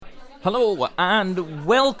Hello and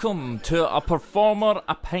welcome to A Performer,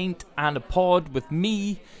 A Pint and a Pod with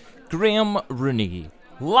me, Graham Rooney,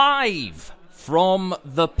 live from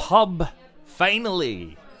the pub,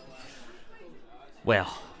 finally.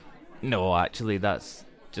 Well, no, actually that's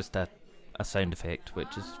just a sound effect,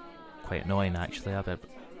 which is quite annoying actually.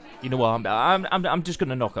 You know what, I'm just going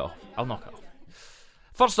to knock it off. I'll knock it off.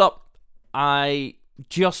 First up, I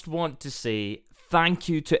just want to say thank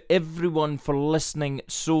you to everyone for listening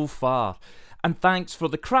so far, and thanks for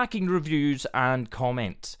the cracking reviews and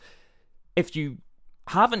comments. If you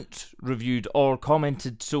haven't reviewed or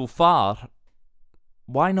commented so far,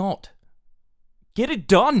 why not? Get it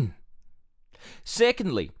done!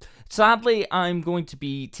 Secondly, sadly I'm going to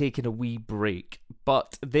be taking a wee break,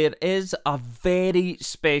 but there is a very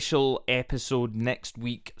special episode next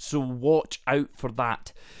week, so watch out for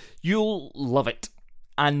that. You'll love it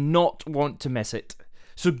and not want to miss it.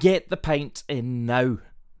 So get the pints in now.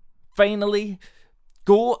 Finally,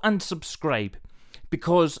 go and subscribe,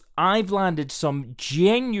 because I've landed some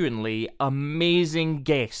genuinely amazing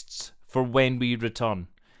guests for when we return.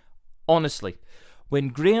 Honestly, when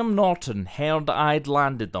Graham Norton heard I'd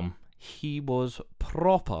landed them, he was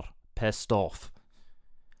proper pissed off.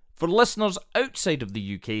 For listeners outside of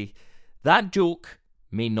the UK, that joke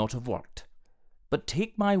may not have worked, but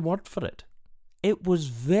take my word for it. It was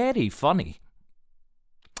very funny.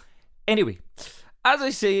 Anyway, as I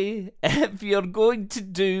say, if you're going to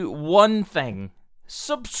do one thing,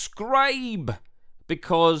 subscribe,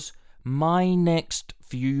 because my next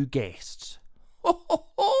few guests,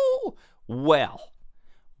 well,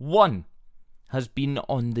 one has been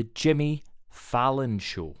on the Jimmy Fallon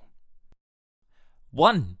Show.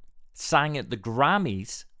 One sang at the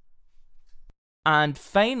Grammys. And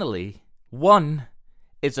finally, one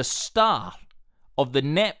is a star of the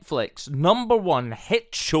Netflix #1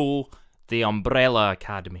 hit show, The Umbrella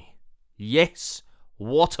Academy. Yes,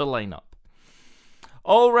 what a lineup.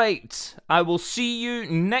 Alright, I will see you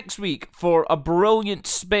next week for a brilliant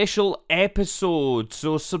special episode,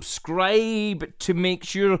 so subscribe to make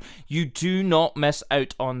sure you do not miss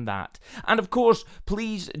out on that. And of course,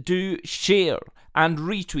 please do share and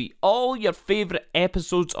retweet all your favourite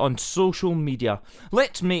episodes on social media.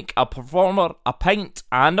 Let's make A Performer, A Pint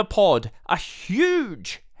and a Pod a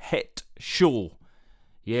huge hit show.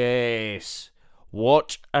 Yes,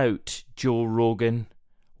 watch out, Joe Rogan.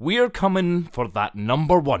 We're coming for that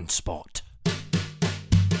 #1 spot.